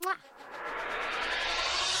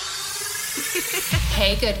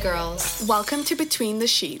Hey, good girls. Welcome to Between the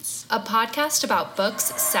Sheets, a podcast about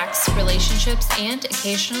books, sex, relationships, and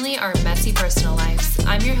occasionally our messy personal lives.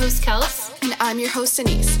 I'm your host, Kels. And I'm your host,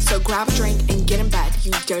 Denise. So grab a drink and get in bed,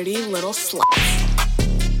 you dirty little sluts.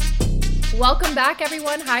 Welcome back,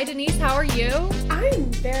 everyone. Hi, Denise. How are you?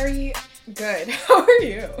 I'm very good. How are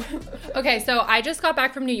you? Okay, so I just got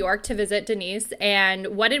back from New York to visit Denise, and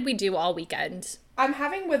what did we do all weekend? I'm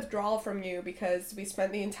having withdrawal from you because we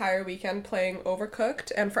spent the entire weekend playing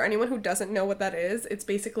Overcooked, and for anyone who doesn't know what that is, it's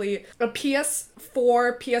basically a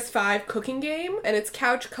PS4, PS5 cooking game, and it's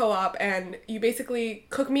couch co-op, and you basically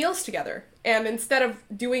cook meals together. And instead of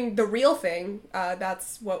doing the real thing,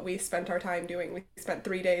 that's what we spent our time doing. We spent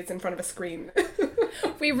 3 days in front of a screen.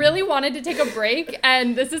 We really wanted to take a break,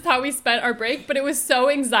 and this is how we spent our break, but it was so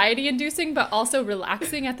anxiety-inducing, but also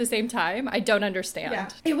relaxing at the same time. I don't understand. Yeah.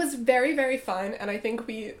 It was very, very fun, and I think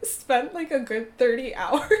we spent like a good 30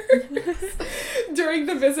 hours during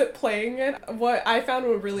the visit playing it. What I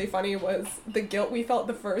found really funny was the guilt we felt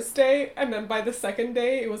the first day, and then by the second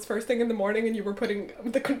day, it was first thing in the morning, and you were putting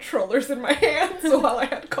the controllers in my hands while I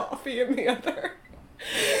had coffee in the other.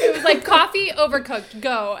 It was like coffee, Overcooked,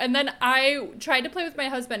 go. And then I tried to play with my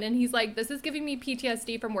husband, and he's like, this is giving me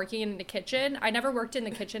PTSD from working in the kitchen. I never worked in the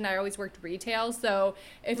kitchen. I always worked retail. So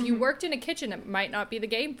if you worked in a kitchen, it might not be the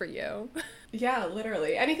game for you. Yeah,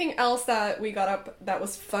 literally. Anything else that we got up that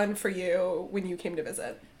was fun for you when you came to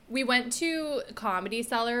visit? We went to Comedy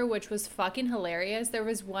Cellar, which was fucking hilarious. There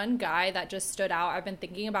was one guy that just stood out. I've been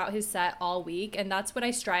thinking about his set all week, and that's what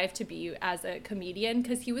I strive to be as a comedian,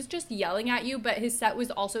 because he was just yelling at you, but his set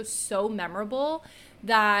was also so memorable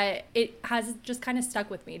that it has just kind of stuck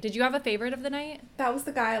with me. Did you have a favorite of the night? That was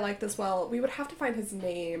the guy I liked as well. We would have to find his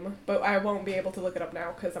name, but I won't be able to look it up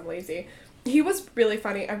now because I'm lazy. He was really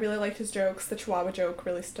funny. I really liked his jokes. The Chihuahua joke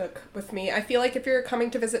really stuck with me. I feel like if you're coming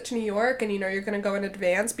to visit to New York and you know you're going to go in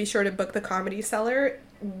advance, be sure to book the Comedy Cellar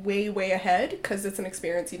way ahead because it's an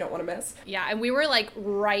experience you don't want to miss. Yeah, and we were like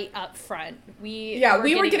right up front. We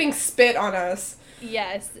were getting spit on us.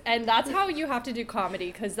 Yes, and that's how you have to do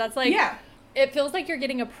comedy, because that's like, it feels like you're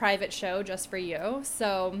getting a private show just for you.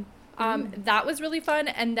 So that was really fun.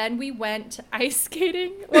 And then we went ice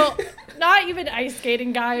skating. Well, not even ice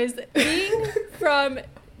skating, guys. Being from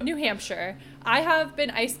New Hampshire, I have been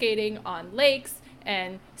ice skating on lakes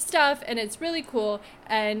and stuff, and it's really cool.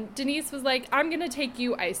 And Denise was like, I'm gonna take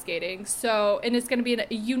you ice skating, and it's gonna be a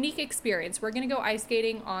unique experience. We're gonna go ice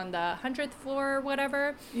skating on the 100th floor or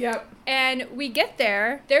whatever. Yep. And we get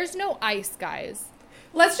there's no ice, guys.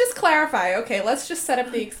 Let's just clarify. Okay, let's just set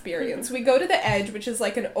up the experience. We go to the Edge, which is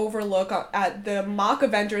like an overlook at the mock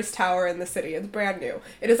Avengers Tower in the city. It's brand new.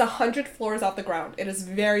 It is 100 floors off the ground. It is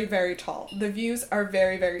very, very tall. The views are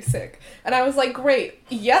very, very sick. And I was like, great.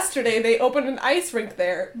 Yesterday they opened an ice rink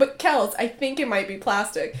there, but Kels, I think it might be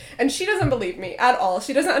plastic. And she doesn't believe me at all.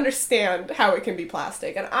 She doesn't understand how it can be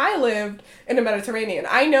plastic. And I lived in the Mediterranean.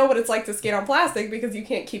 I know what it's like to skate on plastic because you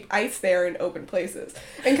can't keep ice there in open places.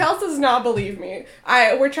 And Kels does not believe me.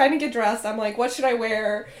 We're trying to get dressed. I'm like, what should I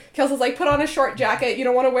wear? Kelsey's like, put on a short jacket. You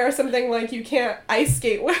don't want to wear something like you can't ice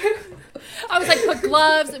skate with. I was like, put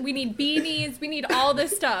gloves. We need beanies. We need all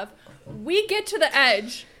this stuff. We get to the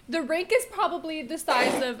Edge. The rink is probably the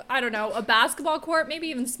size of, I don't know, a basketball court, maybe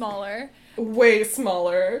even smaller. Way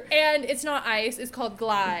smaller. And it's not ice. It's called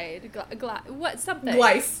glide. Something.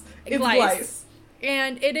 Glice. It's glice.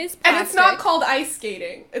 And it is plastic. And it's not called ice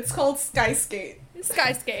skating. It's called sky skate.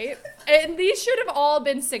 Sky skate. And these should have all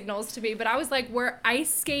been signals to me, but I was like, we're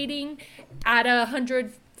ice skating at a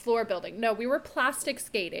 100 floor building. No, we were plastic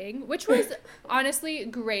skating, which was honestly a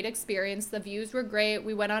great experience. The views were great.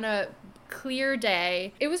 We went on a clear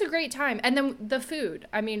day. It was a great time. And then the food.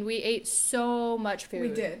 I mean, we ate so much food. We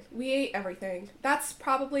did. We ate everything. That's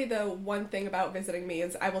probably the one thing about visiting me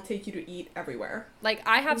is I will take you to eat everywhere. Like,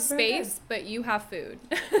 I have space, but you have food.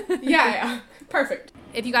 Yeah. Perfect.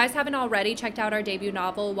 If you guys haven't already checked out our debut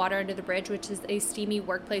novel, Water Under the Bridge, which is a steamy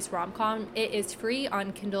workplace rom-com, it is free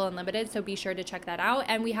on Kindle Unlimited, so be sure to check that out.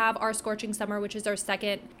 And we have Our Scorching Summer, which is our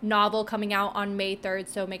second novel, coming out on May 3rd,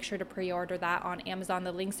 so make sure to pre-order that on Amazon.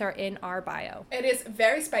 The links are in our bio. It is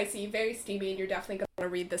very spicy, very steamy, and you're definitely going to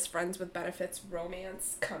read this Friends with Benefits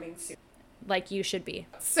romance coming soon. Like you should be.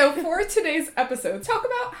 So for today's episode, talk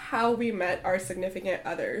about how we met our significant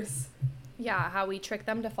others. Yeah, how we trick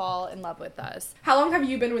them to fall in love with us. How long have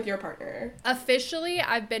you been with your partner? Officially,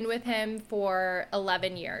 I've been with him for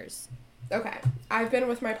 11 years. Okay. I've been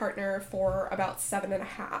with my partner for about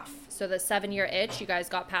 7.5. So the 7-year itch, you guys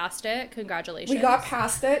got past it. Congratulations. We got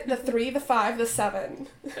past it. The 3, the 5, the 7.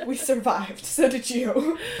 We survived. So did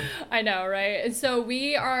you. I know, right? And so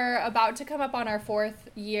we are about to come up on our 4th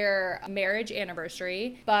year marriage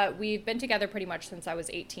anniversary, but we've been together pretty much since I was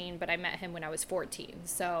 18, but I met him when I was 14.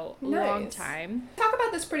 So long time. Talk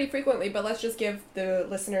about this pretty frequently, but let's just give the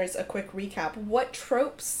listeners a quick recap. What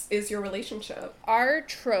tropes is your relationship? Our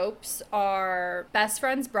tropes are best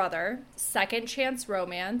friend's brother, second chance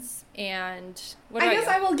romance, and what I about guess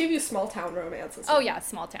you? I will give you small town romances. Oh yeah,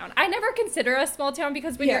 small town. I never consider a small town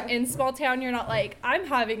because when you're in small town, you're not like, I'm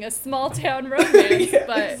having a small town romance. Yeah,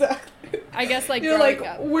 but exactly. I guess like you're growing like,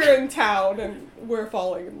 up. We're in town and we're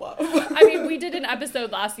falling in love. I mean, we did an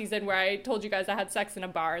episode last season where I told you guys I had sex in a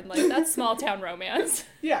bar, and like that's small town romance.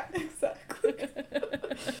 Yeah, exactly.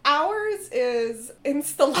 Ours is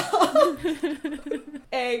insta-love,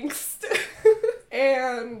 angst,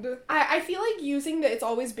 and I feel like using the "it's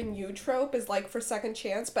always been you" trope is like for second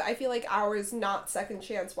chance, but I feel like ours, not second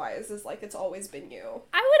chance wise, is like it's always been you.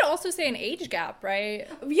 I would also say an age gap, right?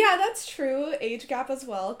 Yeah, that's true. Age gap as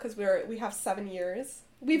well, because we have 7 years.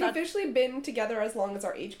 We've officially been together as long as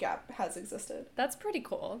our age gap has existed. That's pretty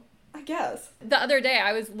cool. I guess. The other day,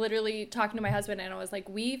 I was literally talking to my husband, and I was like,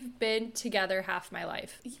 we've been together half my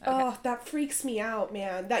life. Okay. Oh, that freaks me out,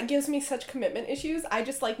 man. That gives me such commitment issues. I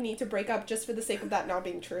just, like, need to break up just for the sake of that not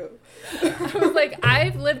being true. I was like,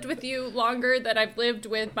 I've lived with you longer than I've lived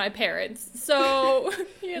with my parents. So,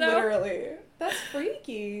 you know. Literally. That's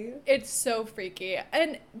freaky. It's so freaky.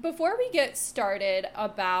 And before we get started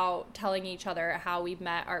about telling each other how we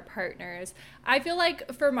met our partners, I feel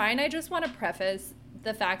like for mine, I just want to preface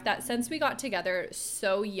the fact that since we got together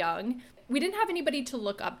so young, we didn't have anybody to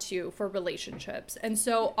look up to for relationships. And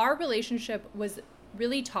so our relationship was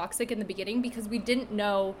really toxic in the beginning because we didn't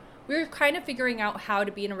know, we were kind of figuring out how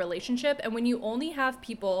to be in a relationship. And when you only have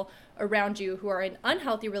people around you who are in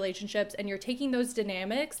unhealthy relationships and you're taking those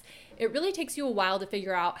dynamics, it really takes you a while to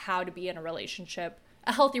figure out how to be in a relationship,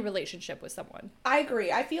 a healthy relationship with someone. I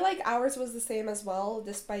agree. I feel like ours was the same as well,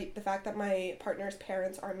 despite the fact that my partner's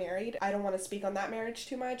parents are married. I don't want to speak on that marriage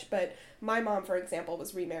too much, but my mom, for example,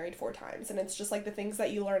 was remarried 4 times. And it's just like the things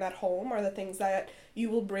that you learn at home are the things that you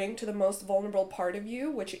will bring to the most vulnerable part of you,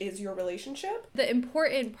 which is your relationship. The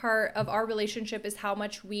important part of our relationship is how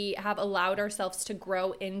much we have allowed ourselves to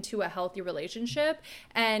grow into a healthy relationship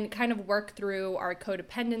and kind of work through our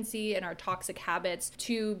codependency and our toxic habits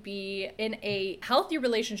to be in a healthy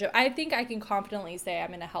relationship. I think I can confidently say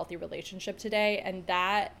I'm in a healthy relationship today, and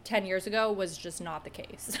that 10 years ago was just not the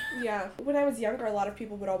case. Yeah. When I was younger, a lot of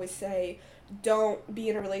people would always say, don't be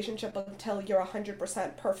in a relationship until you're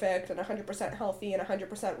 100% perfect and 100% healthy and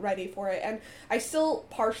 100% ready for it. And I still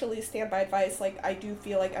partially stand by advice. Like, I do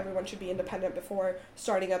feel like everyone should be independent before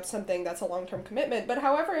starting up something that's a long-term commitment. But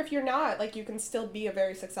however, if you're not, like, you can still be a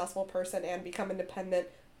very successful person and become independent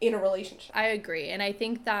in a relationship. I agree. And I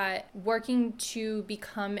think that working to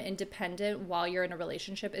become independent while you're in a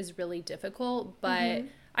relationship is really difficult, but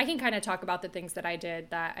I can kind of talk about the things that I did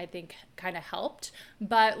that I think kind of helped.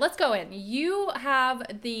 But let's go in. You have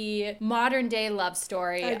the modern day love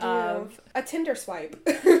story of a Tinder swipe.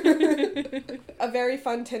 A very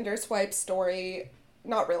fun Tinder swipe story.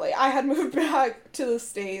 Not really. I had moved back to the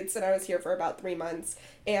States and I was here for about 3 months.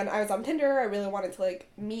 And I was on Tinder. I really wanted to, like,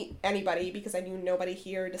 meet anybody because I knew nobody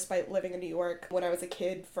here despite living in New York when I was a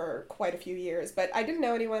kid for quite a few years. But I didn't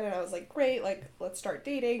know anyone and I was like, great, like, let's start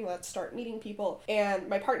dating. Let's start meeting people. And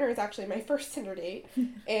my partner is actually my first Tinder date.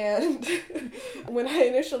 And when I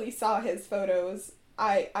initially saw his photos,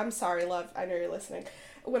 I'm sorry, love, I know you're listening.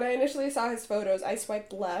 When I initially saw his photos, I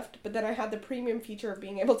swiped left, but then I had the premium feature of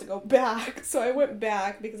being able to go back, so I went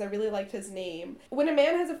back because I really liked his name. When a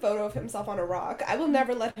man has a photo of himself on a rock, I will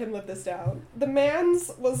never let him live this down. The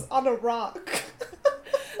man's was on a rock.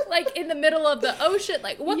 Like, in the middle of the ocean?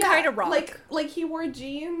 Like, what kind of rock? Like he wore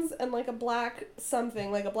jeans and, like, a black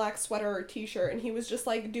something, like a black sweater or t-shirt, and he was just,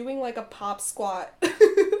 like, doing, like, a pop squat.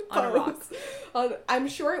 On a rock. I'm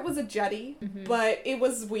sure it was a jetty, but it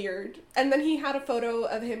was weird. And then he had a photo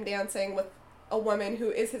of him dancing with a woman who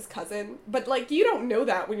is his cousin. But, like, you don't know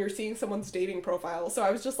that when you're seeing someone's dating profile. So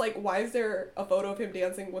I was just like, why is there a photo of him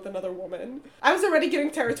dancing with another woman? I was already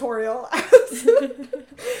getting territorial.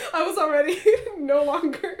 I was already no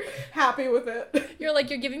longer happy with it. You're like,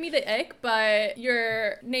 you're giving me the ick, but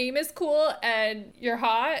your name is cool and you're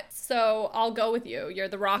hot, so I'll go with you. You're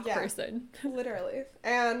the rock person. Literally.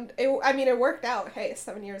 And it worked out. Hey,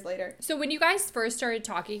 7 years later. So when you guys first started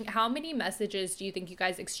talking, how many messages do you think you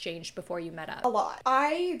guys exchanged before you met up? A lot.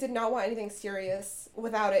 I did not want anything serious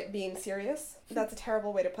without it being serious. That's a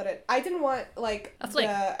terrible way to put it. I didn't want, like,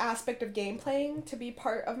 the aspect of game playing to be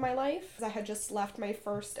part of my life. I had just left my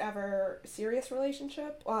first ever serious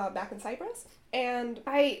relationship back in Cyprus. And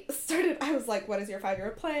I was like, what is your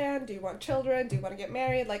 5-year plan? Do you want children? Do you want to get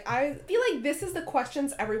married? Like, I feel like this is the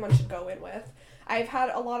questions everyone should go in with. I've had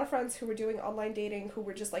a lot of friends who were doing online dating who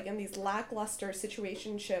were just, like, in these lackluster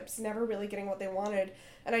situationships, never really getting what they wanted.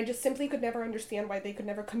 And I just simply could never understand why they could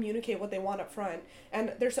never communicate what they want up front.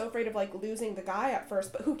 And they're so afraid of, like, losing the guy at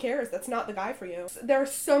first, but who cares? That's not the guy for you. There are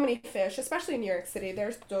so many fish, especially in New York City.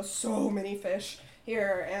 There's so many fish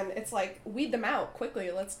here, and it's like, weed them out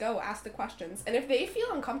quickly. Let's go, ask the questions. And if they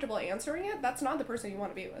feel uncomfortable answering it, that's not the person you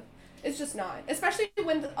want to be with. It's just not. Especially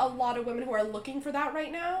when a lot of women who are looking for that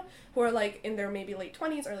right now, who are like in their maybe late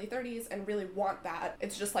 20s, early 30s, and really want that.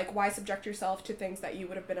 It's just like, why subject yourself to things that you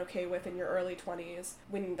would have been okay with in your early 20s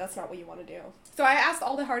when that's not what you want to do? So I asked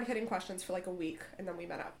all the hard-hitting questions for like a week, and then we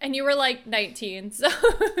met up. And you were like 19, so...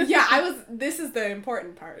 Yeah, this is the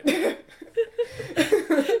important part.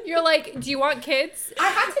 You're like, do you want kids? I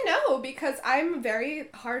had to know, because I'm very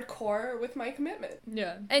hardcore with my commitment.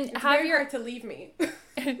 Yeah. And it's very hard to leave me.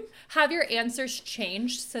 Have your answers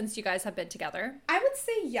changed since you guys have been together? I would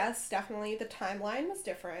say yes, definitely. The timeline was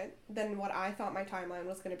different than what I thought my timeline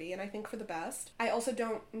was going to be, and I think for the best. I also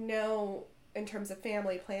don't know, in terms of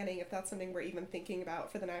family planning, if that's something we're even thinking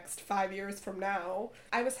about for the next 5 years from now.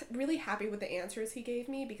 I was really happy with the answers he gave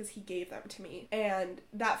me because he gave them to me, and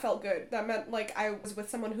that felt good. That meant, like, I was with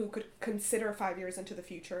someone who could consider 5 years into the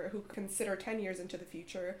future, who could consider 10 years into the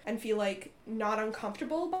future, and feel, like, not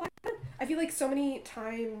uncomfortable by it. I feel like so many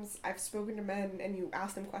times I've spoken to men and you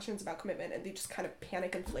ask them questions about commitment and they just kind of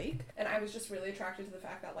panic and flake, and I was just really attracted to the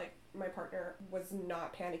fact that, like, my partner was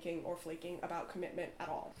not panicking or flaking about commitment at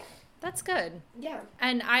all. That's good. Yeah.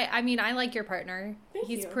 And I mean, I like your partner.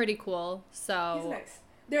 He's pretty cool, so... He's nice.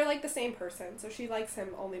 They're like the same person, so she likes him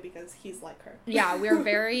only because he's like her. Yeah, we're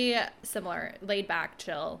very similar, laid back,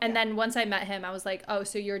 chill. And then once I met him, I was like, oh,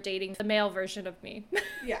 so you're dating the male version of me.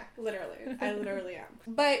 Yeah, literally. I literally am.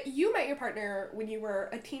 But you met your partner when you were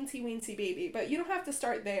a teensy-weensy baby, but you don't have to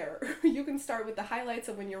start there. You can start with the highlights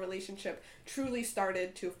of when your relationship truly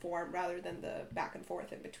started to form rather than the back and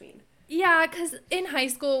forth in between. Yeah, because in high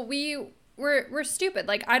school, we're stupid.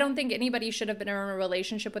 Like, I don't think anybody should have been in a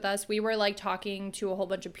relationship with us. We were, like, talking to a whole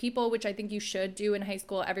bunch of people, which I think you should do in high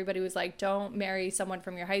school. Everybody was like, don't marry someone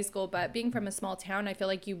from your high school. But being from a small town, I feel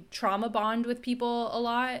like you trauma bond with people a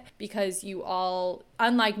lot because you all,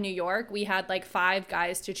 unlike New York, we had, like, 5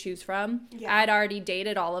 guys to choose from. Yeah. I'd already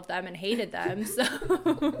dated all of them and hated them.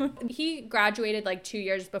 So he graduated, like, 2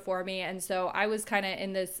 years before me. And so I was kind of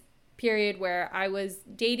in this period where I was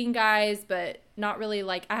dating guys, but not really,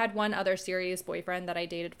 like, I had one other serious boyfriend that I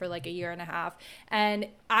dated for like a year and a half, and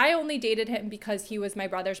I only dated him because he was my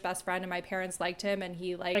brother's best friend and my parents liked him, and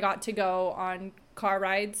he, like, I got to go on car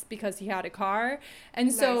rides because he had a car. And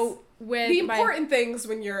nice. So with the important things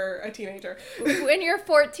when you're a teenager, when you're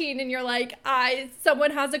 14 and you're like, someone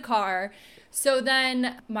has a car. So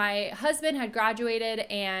then my husband had graduated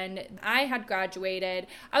and I had graduated.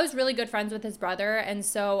 I was really good friends with his brother. And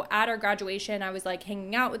so at our graduation, I was like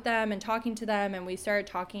hanging out with them and talking to them, and we started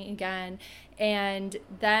talking again. And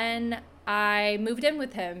then I moved in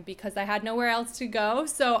with him because I had nowhere else to go.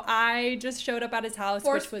 So I just showed up at his house.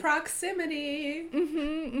 Forced proximity.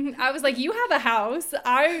 I was like, you have a house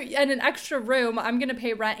and an extra room. I'm going to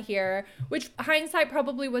pay rent here, which hindsight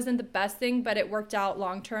probably wasn't the best thing, but it worked out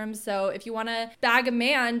long term. So if you want to bag a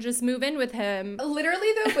man, just move in with him. Literally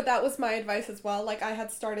though, but that was my advice as well. Like, I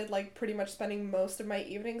had started, like, pretty much spending most of my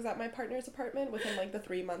evenings at my partner's apartment within, like, the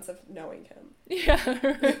 3 months of knowing him. Yeah,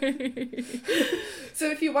 right. So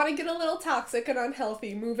if you want to get a little toxic and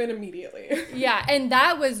unhealthy, move in immediately. Yeah, and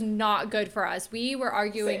that was not good for us. We were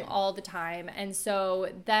arguing all the time. And so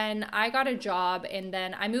then I got a job, and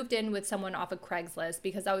then I moved in with someone off of Craigslist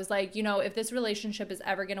because I was like, you know, if this relationship is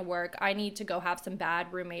ever going to work, I need to go have some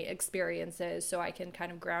bad roommate experiences so I can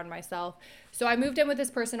kind of ground myself. So I moved in with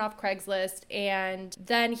this person off Craigslist, and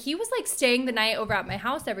then he was like staying the night over at my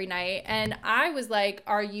house every night. And I was like,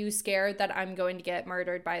 are you scared that I'm going to get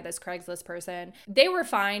murdered by this Craigslist person? They were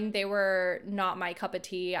fine. They were not my cup of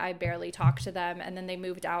tea. I barely talked to them. And then they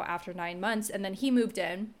moved out after 9 months, and then he moved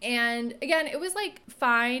in. And again, it was like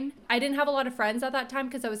fine. I didn't have a lot of friends at that time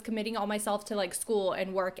because I was committing all myself to like school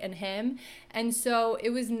and work and him. And so it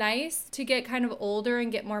was nice to get kind of older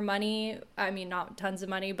and get more money. I mean, not tons of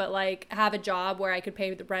money, but like have a job where I could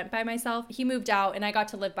pay the rent by myself. He moved out and I got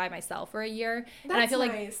to live by myself for a year. That's and I feel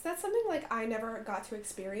nice. That's something like I never got to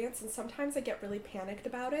experience, and sometimes I get really panicked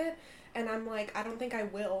about it. And I'm like, I don't think I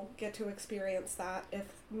will get to experience that if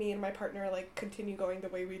me and my partner, like, continue going the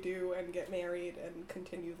way we do and get married and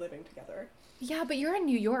continue living together. Yeah, but you're in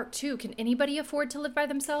New York, too. Can anybody afford to live by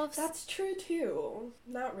themselves? That's true, too.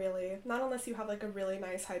 Not really. Not unless you have, like, a really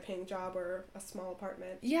nice high-paying job or a small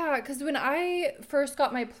apartment. Yeah, because when I first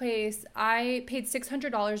got my place, I paid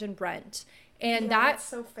 $600 in rent. And that's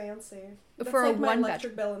so fancy. That's for like a my one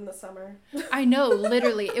electric bill in the summer. I know,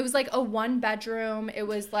 literally. It was like a 1-bedroom. It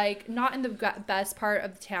was like not in the best part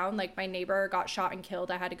of the town. Like my neighbor got shot and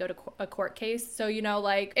killed. I had to go to a court case. So, you know,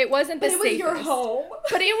 like it wasn't the safest. But it was your home.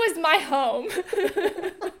 But it was my home.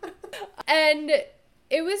 And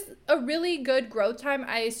it was a really good growth time.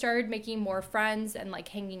 I started making more friends and like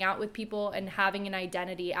hanging out with people and having an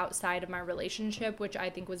identity outside of my relationship, which I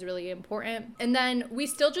think was really important. And then we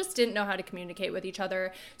still just didn't know how to communicate with each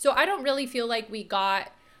other. So I don't really feel like we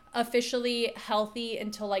got officially healthy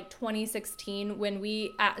until like 2016 when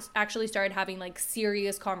we actually started having like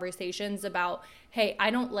serious conversations about, hey, I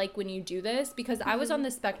don't like when you do this, because I was on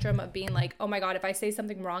the spectrum of being like, oh my God, if I say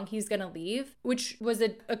something wrong, he's gonna leave, which was a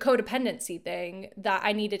codependency thing that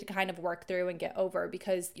I needed to kind of work through and get over,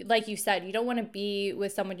 because like you said, you don't want to be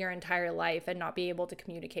with someone your entire life and not be able to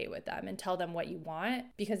communicate with them and tell them what you want,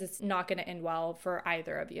 because it's not going to end well for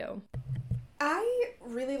either of you. I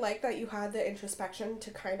really like that you had the introspection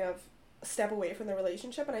to kind of step away from the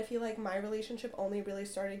relationship, and I feel like my relationship only really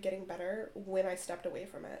started getting better when I stepped away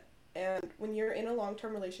from it. And when you're in a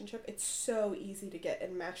long-term relationship, it's so easy to get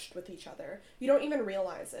enmeshed with each other. You don't even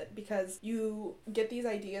realize it, because you get these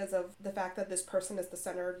ideas of the fact that this person is the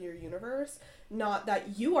center of your universe, not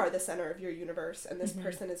that you are the center of your universe and this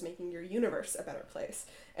person is making your universe a better place.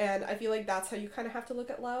 And I feel like that's how you kind of have to look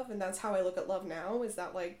at love, and that's how I look at love now, is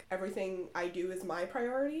that like everything I do is my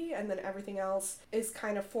priority, and then everything else is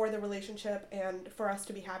kind of for the relationship and for us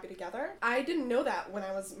to be happy together. I didn't know that when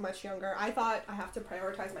I was much younger. I thought I have to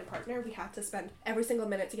prioritize my partner. We have to spend every single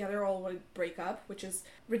minute together or we'll break up, which is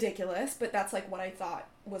ridiculous, but that's like what I thought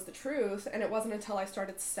was the truth. And it wasn't until I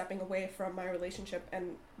started stepping away from my relationship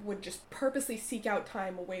and would just purposely seek out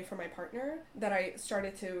time away from my partner that I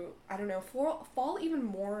started to, I don't know, fall even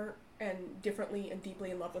more and differently and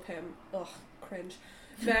deeply in love with him. Ugh, cringe.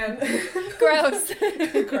 Then gross.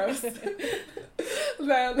 Gross.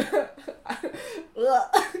 Then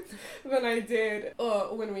than I did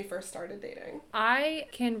when we first started dating. I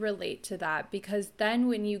can relate to that, because then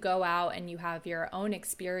when you go out and you have your own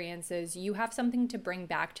experiences, you have something to bring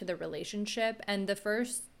back to the relationship. And the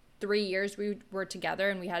first 3 years we were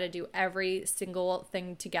together and we had to do every single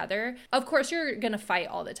thing together, of course you're gonna fight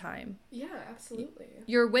all the time. Yeah, absolutely.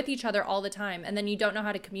 You're with each other all the time, and then you don't know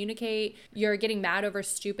how to communicate. You're getting mad over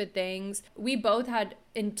stupid things. We both had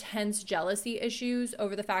intense jealousy issues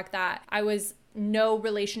over the fact that I was no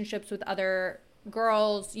relationships with other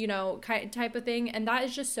girls, you know, type of thing, and that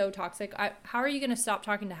is just so toxic. How are you going to stop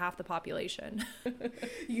talking to half the population?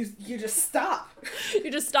 You just stop. You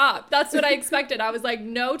just stop. That's what I expected. I was like,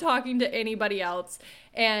 no talking to anybody else.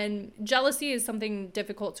 And jealousy is something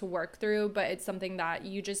difficult to work through, but it's something that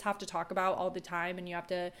you just have to talk about all the time, and you have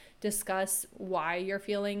to discuss why you're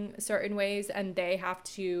feeling certain ways, and they have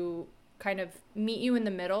to kind of meet you in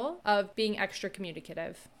the middle of being extra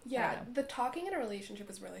communicative. Yeah, the talking in a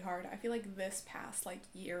relationship is really hard. I feel like this past like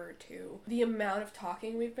year or two, the amount of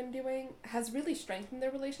talking we've been doing has really strengthened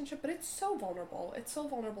the relationship, but it's so vulnerable. It's so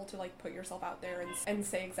vulnerable to like put yourself out there and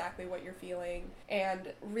say exactly what you're feeling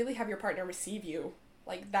and really have your partner receive you.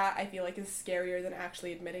 Like that, I feel like, is scarier than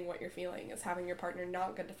actually admitting what you're feeling, is having your partner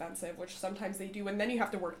not get defensive, which sometimes they do, and then you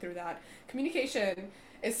have to work through that. Communication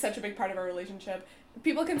is such a big part of our relationship.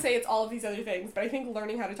 People can say it's all of these other things, but I think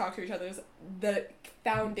learning how to talk to each other is the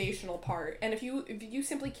foundational part. And if you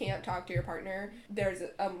simply can't talk to your partner, there's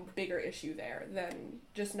a bigger issue there than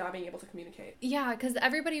just not being able to communicate. Yeah, because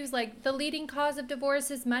everybody was like, the leading cause of divorce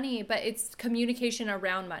is money, but it's communication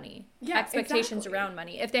around money. Yeah, expectations exactly. around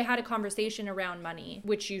money. If they had a conversation around money,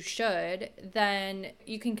 which you should, then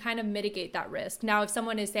you can kind of mitigate that risk. Now, if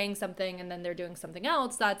someone is saying something and then they're doing something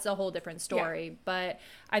else, that's a whole different story. Yeah. But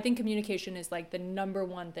I think communication is like the number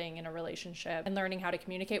one thing in a relationship, and learning how to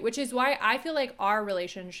communicate, which is why I feel like our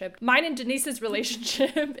relationship, mine and Denise's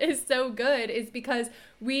relationship, is so good, is because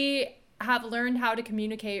we have learned how to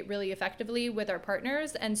communicate really effectively with our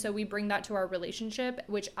partners, and so we bring that to our relationship,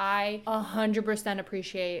 which I 100%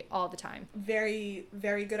 appreciate all the time. Very,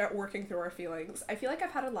 very good at working through our feelings. I feel like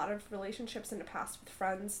I've had a lot of relationships in the past with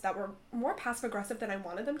friends that were more passive-aggressive than I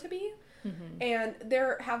wanted them to be. Mm-hmm. And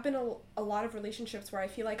there have been a lot of relationships where I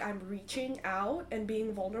feel like I'm reaching out and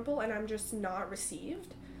being vulnerable and I'm just not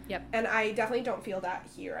received. Yep. And I definitely don't feel that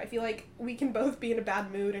here. I feel like we can both be in a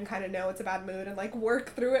bad mood and kind of know it's a bad mood and like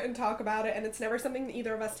work through it and talk about it, and it's never something that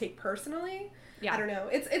either of us take personally. Yeah. I don't know.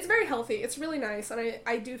 It's very healthy. It's really nice. And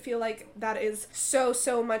I do feel like that is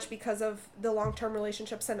so much because of the long-term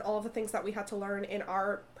relationships and all of the things that we had to learn in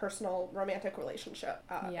our personal romantic relationship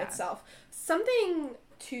itself. Something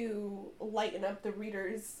to lighten up the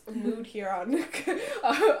reader's mood here on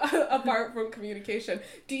apart from communication.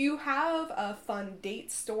 Do you have a fun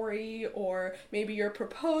date story or maybe your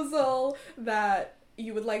proposal that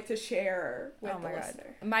you would like to share with the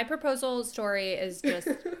listener? My proposal story is just...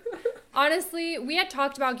 Honestly, we had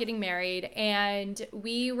talked about getting married and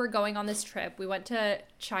we were going on this trip. We went to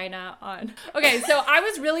China on... Okay, so I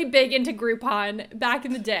was really big into Groupon back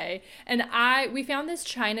in the day. And we found this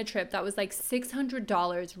China trip that was like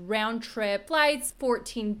 $600 round trip, flights,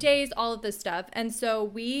 14 days, all of this stuff. And so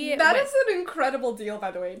we... That is an incredible deal,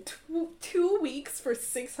 by the way. 2 weeks for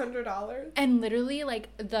 $600. And literally like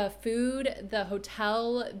the food, the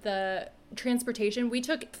hotel, the... transportation, we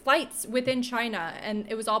took flights within China and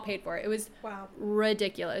it was all paid for. It was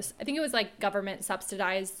ridiculous. I think it was like government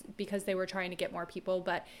subsidized because they were trying to get more people.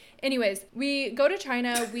 But anyways, we go to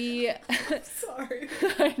China. We sorry.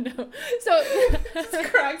 I know. So this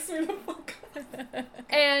cracks me the fuck up.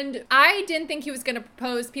 And I didn't think he was going to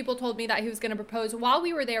propose. People told me that he was going to propose. While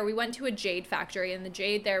we were there, we went to a jade factory and the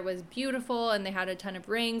jade there was beautiful and they had a ton of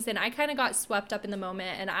rings, and I kind of got swept up in the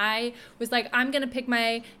moment and I was like, I'm going to pick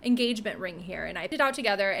my engagement ring here. And I put it out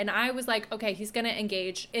together and I was like, okay, he's going to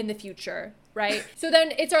engage in the future. Right? So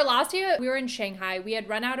then it's our last day. We were in Shanghai. We had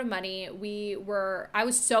run out of money. I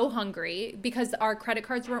was so hungry because our credit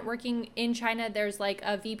cards weren't working in China. There's like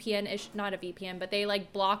a VPN-ish, not a VPN, but they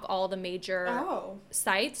like block all the major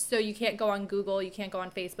sites. So you can't go on Google, you can't go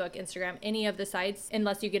on Facebook, Instagram, any of the sites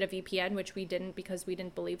unless you get a VPN, which we didn't because we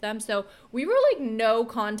didn't believe them. So we were like no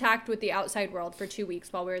contact with the outside world for 2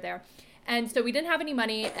 weeks while we were there. And so we didn't have any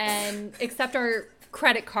money and except our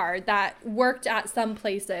credit card that worked at some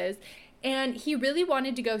places. And he really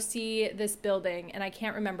wanted to go see this building, and I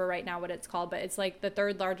can't remember right now what it's called, but it's like the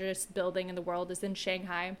 3rd largest building in the world is in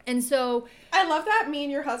Shanghai. And so... I love that me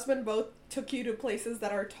and your husband both took you to places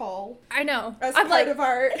that are tall. I know. As part of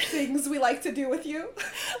our things we like to do with you.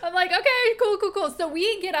 I'm like, okay, cool. So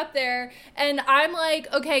we get up there, and I'm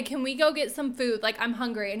like, okay, can we go get some food? Like, I'm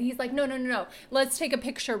hungry. And he's like, no. Let's take a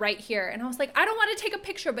picture right here. And I was like, I don't want to take a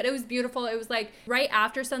picture, but it was beautiful. It was like right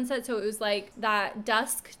after sunset, so it was like that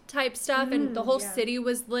dusk type stuff, and the whole city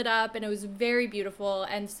was lit up, and it was very beautiful.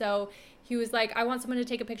 And so he was like, I want someone to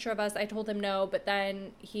take a picture of us. I told him no, but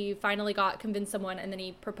then he finally convinced someone, and then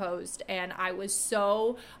he proposed. And I was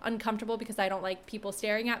so uncomfortable because I don't like people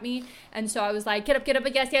staring at me. And so I was like, get up,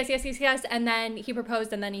 yes. And then he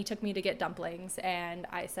proposed, and then he took me to get dumplings, and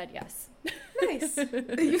I said yes. Nice.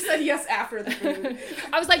 You said yes after the food.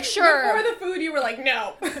 I was like, sure. Before the food, you were like,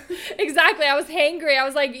 no. Exactly. I was hangry. I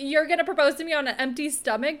was like, you're going to propose to me on an empty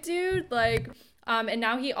stomach, dude? Like, and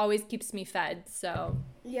now he always keeps me fed, so...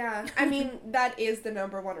 Yeah, I mean, that is the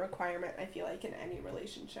number one requirement, I feel like, in any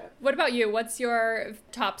relationship. What about you? What's your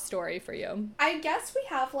top story for you? I guess we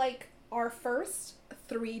have, like, our first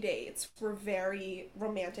 3 dates were very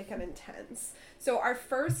romantic and intense. So our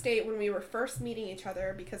first date, when we were first meeting each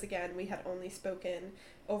other, because, again, we had only spoken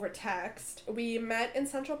over text, we met in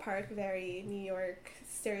Central Park, very New York,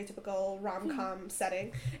 stereotypical rom-com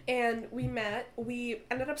setting, and we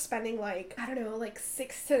ended up spending like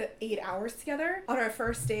 6 to 8 hours together on our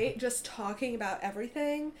first date, just talking about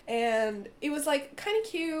everything, and it was like kind of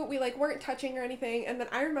cute. We like weren't touching or anything, and then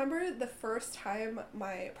I remember the first time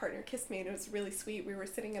my partner kissed me, and it was really sweet. We were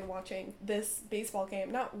sitting and watching this baseball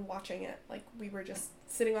game, not watching it, like we were just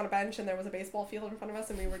sitting on a bench and there was a baseball field in front of us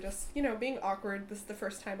and we were just, being awkward. This is the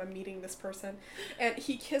first time I'm meeting this person. And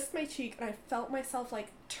he kissed my cheek and I felt myself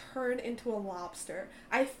like turn into a lobster.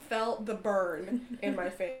 I felt the burn in my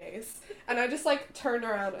face. And I just like turned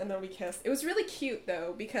around and then we kissed. It was really cute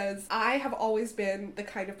though, because I have always been the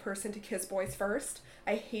kind of person to kiss boys first.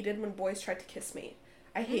 I hated when boys tried to kiss me.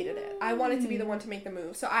 I hated it. I wanted to be the one to make the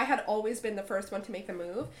move. So I had always been the first one to make the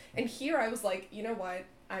move. And here I was like, you know what?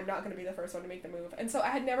 I'm not going to be the first one to make the move. And so I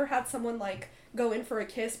had never had someone like go in for a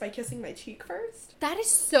kiss by kissing my cheek first. That is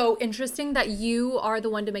so interesting that you are the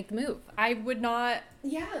one to make the move. I would not.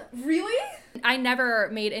 Yeah. Really? I never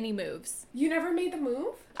made any moves. You never made the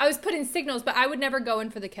move? I was put in signals, but I would never go in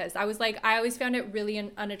for the kiss. I was like, I always found it really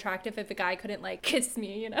unattractive if a guy couldn't like kiss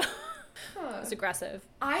me, It's aggressive.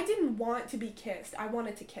 I didn't want to be kissed. I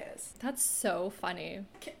wanted to kiss. That's so funny.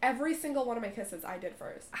 Every single one of my kisses I did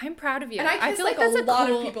first. I'm proud of you. And I kissed feel like that's a lot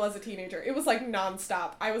of people as a teenager. It was like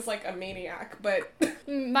nonstop. I was like a maniac, but...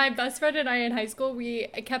 My best friend and I in high school, we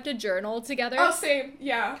kept a journal together. Oh, same.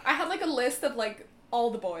 Yeah. I had like a list of like all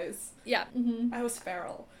the boys. Yeah. Mm-hmm. I was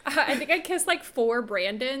feral. I think I kissed like 4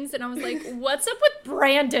 Brandons, and I was like, what's up with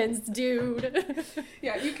Brandons, dude?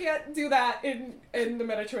 Yeah, you can't do that in the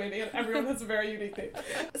Mediterranean. Everyone has a very unique name.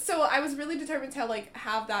 So I was really determined to like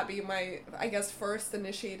have that be my, I guess, first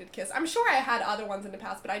initiated kiss. I'm sure I had other ones in the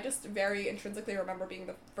past, but I just very intrinsically remember being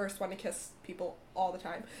the first one to kiss people all the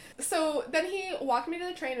time. So then he walked me to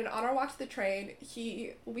the train, and on our walk to the train,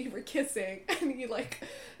 we were kissing, and he like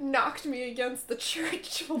knocked me against the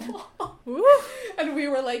church wall. And we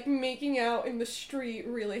were like making out in the street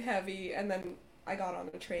really heavy, and then I got on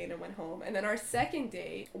the train and went home. And then our second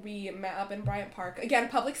date, we met up in Bryant Park. Again,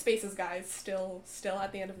 public spaces, guys. Still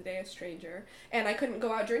at the end of the day, a stranger. And I couldn't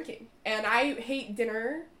go out drinking. And I hate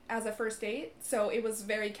dinner as a first date, so it was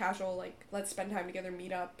very casual, like, let's spend time together,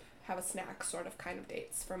 meet up, have a snack sort of kind of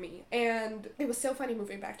dates for me. And it was so funny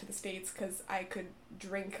moving back to the States because I could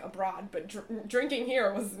drink abroad, but drinking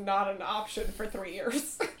here was not an option for 3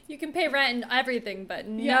 years. You can pay rent and everything, but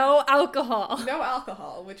no alcohol. No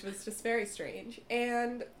alcohol, which was just very strange.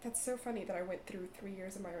 And that's so funny that I went through 3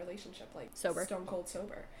 years of my relationship, like, sober. Stone cold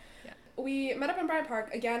sober. Yeah. We met up in Bryant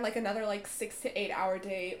Park, again, like another like 6 to 8 hour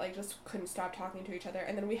date, like just couldn't stop talking to each other.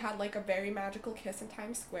 And then we had like a very magical kiss in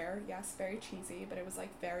Times Square. Yes, very cheesy, but it was like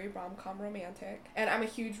very rom-com romantic. And I'm a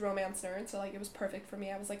huge romance nerd, so like it was perfect for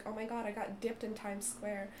me. I was like, oh my god, I got dipped in Times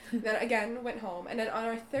Square. Then again, went home. And then on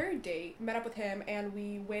our third date, met up with him, and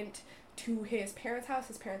we went to his parents' house.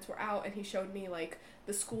 His parents were out, and he showed me like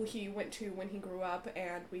the school he went to when he grew up,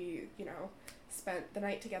 and we, you know, spent the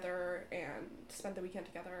night together and spent the weekend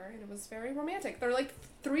together, and it was very romantic. There are like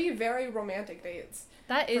 3 very romantic dates.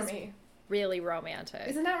 That is for me. Really romantic.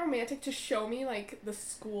 Isn't that romantic to show me like the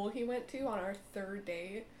school he went to on our third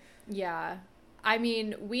date? Yeah. I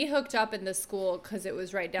mean, we hooked up in the school because it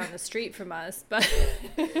was right down the street from us, but...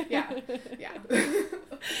 Yeah.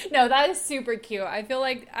 No, that is super cute. I feel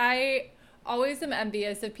like I always am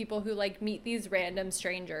envious of people who like meet these random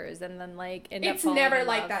strangers and then like end up falling in love. It's never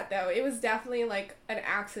like that though. It was definitely like an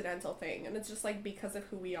accidental thing, and it's just like because of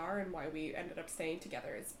who we are and why we ended up staying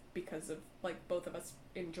together is because of like both of us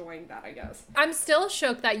enjoying that, I guess. I'm still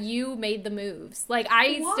shook that you made the moves. Like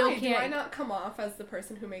I Why? Still can't. Do I not come off as the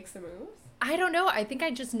person who makes the moves? I don't know. I think I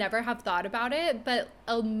just never have thought about it, but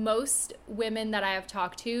most women that I have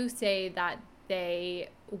talked to say that they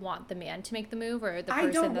want the man to make the move, or the person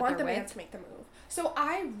that they're with. I don't want the man to make the move. So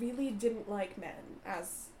I really didn't like men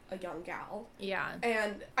as a young gal. Yeah.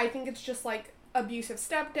 And I think it's just like abusive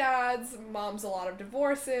stepdads, moms, a lot of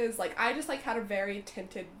divorces. Like I just like had a very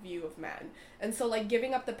tinted view of men. And so like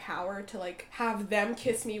giving up the power to like have them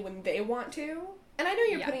kiss me when they want to. And I know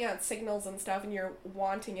you're putting out signals and stuff and you're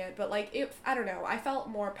wanting it, but like I don't know, I felt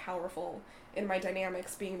more powerful in my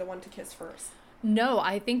dynamics being the one to kiss first. No,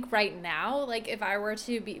 I think right now, like, if I were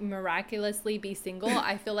to miraculously be single,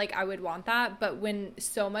 I feel like I would want that. But when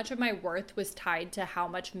so much of my worth was tied to how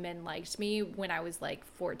much men liked me when I was, like,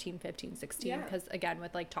 14, 15, 16, because, again,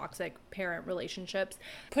 with, like, toxic parent relationships,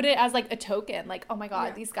 put it as, like, a token. Like, oh, my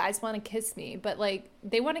God, these guys want to kiss me. But, like,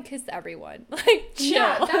 they want to kiss everyone. Like, chill.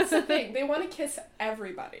 Yeah, that's the thing. They want to kiss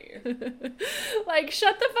everybody. Like,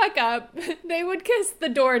 shut the fuck up. They would kiss the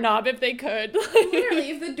doorknob if they could. Literally,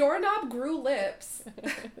 if the doorknob grew lips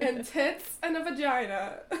and tits and a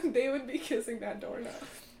vagina, they would be kissing that doorknob.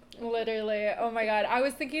 Literally. Oh my God. I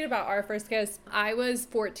was thinking about our first kiss. I was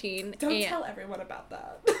 14. Don't tell everyone about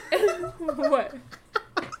that. What?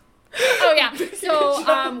 Oh yeah.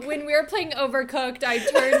 So when we were playing Overcooked, I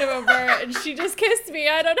turned over and she just kissed me.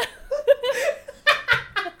 I don't know.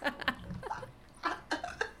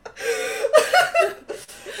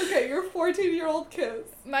 Okay, your 14-year-old kiss.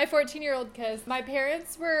 My 14-year-old kiss. My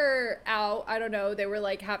parents were out. I don't know. They were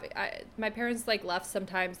like my parents like left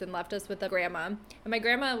sometimes and left us with a grandma. And my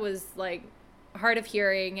grandma was like hard of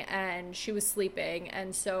hearing and she was sleeping.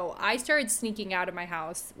 And so I started sneaking out of my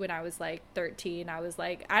house when I was like 13. I was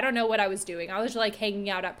like, I don't know what I was doing. I was like hanging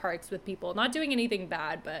out at parks with people, not doing anything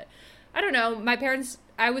bad, but I don't know. My parents,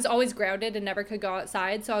 I was always grounded and never could go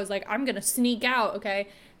outside. So I was like, I'm going to sneak out. Okay.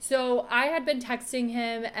 So I had been texting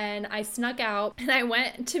him and I snuck out and I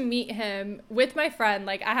went to meet him with my friend.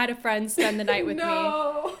 Like I had a friend spend the night with me.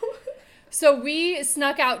 So we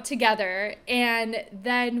snuck out together, and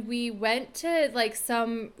then we went to like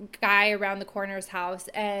some guy around the corner's house,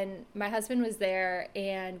 and my husband was there,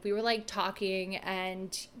 and we were like talking,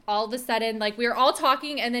 and all of a sudden, like we were all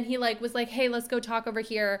talking, and then he like was like, hey, let's go talk over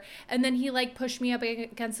here. And then he like pushed me up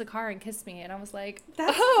against the car and kissed me, and I was like,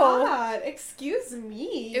 that's hot. Excuse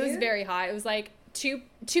me. It was very hot. It was like 2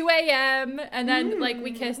 a.m. and then like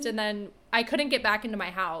we kissed, and then I couldn't get back into my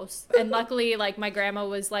house, and luckily like my grandma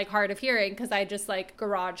was like hard of hearing because I just like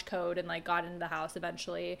garage code and like got into the house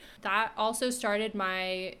eventually. That also started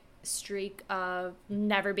my streak of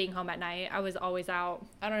never being home at night. I was always out.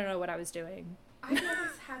 I don't know what I was doing. I never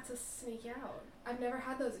had to sneak out. I've never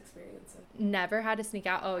had those experiences. Never had to sneak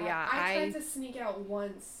out? Oh yeah. I tried to sneak out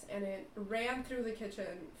once, and it ran through the kitchen,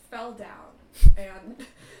 fell down, and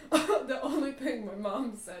the only thing my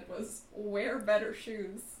mom said was, wear better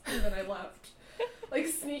shoes, and then I left. Like,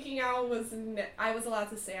 sneaking out was, I was allowed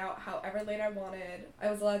to stay out however late I wanted.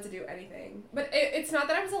 I was allowed to do anything. But it's not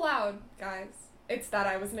that I was allowed, guys. It's that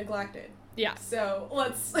I was neglected. Yeah. So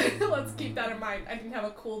let's keep that in mind. I didn't have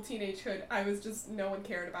a cool teenagehood. I was just, no one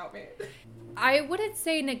cared about me. I wouldn't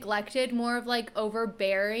say neglected, more of like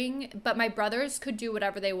overbearing, but my brothers could do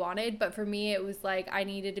whatever they wanted. But for me, it was like I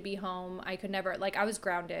needed to be home. I could never, like I was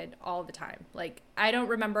grounded all the time. Like I don't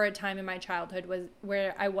remember a time in my childhood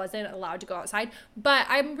where I wasn't allowed to go outside. But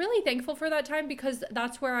I'm really thankful for that time because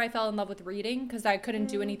that's where I fell in love with reading because I couldn't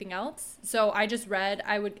do anything else. So I just read.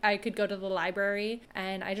 I could go to the library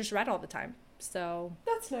and I just read all the time. So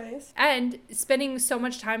that's nice. And spending so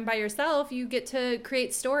much time by yourself, you get to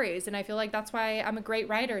create stories. And I feel like that's why I'm a great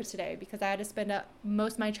writer today, because I had to spend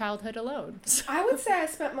most of my childhood alone. I would say I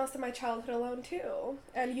spent most of my childhood alone too.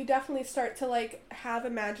 And you definitely start to like have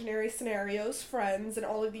imaginary scenarios, friends, and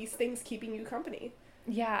all of these things keeping you company.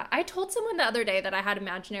 Yeah, I told someone the other day that I had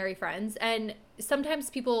imaginary friends, and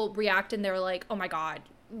sometimes people react and they're like, oh my God,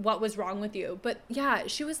 what was wrong with you? But yeah,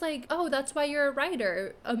 she was like, oh, that's why you're a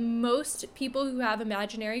writer. Most people who have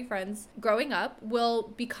imaginary friends growing up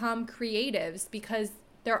will become creatives because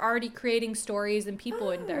they're already creating stories and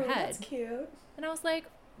people in their head. That's cute. And I was like,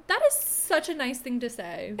 that is such a nice thing to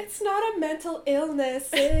say. It's not a mental illness,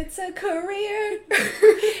 it's a career.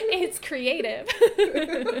 It's creative.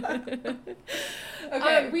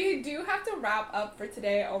 Okay, we do have to wrap up for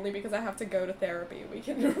today only because I have to go to therapy. We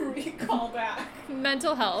can recall back.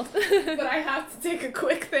 Mental health. But I have to take a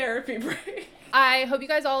quick therapy break. I hope you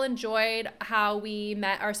guys all enjoyed how we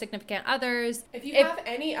met our significant others. If you have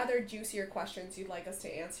any other juicier questions you'd like us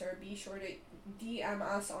to answer, be sure to DM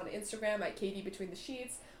us on Instagram at Katie Between the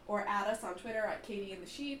Sheets or add us on Twitter at Katie in the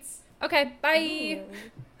Sheets. Okay, bye.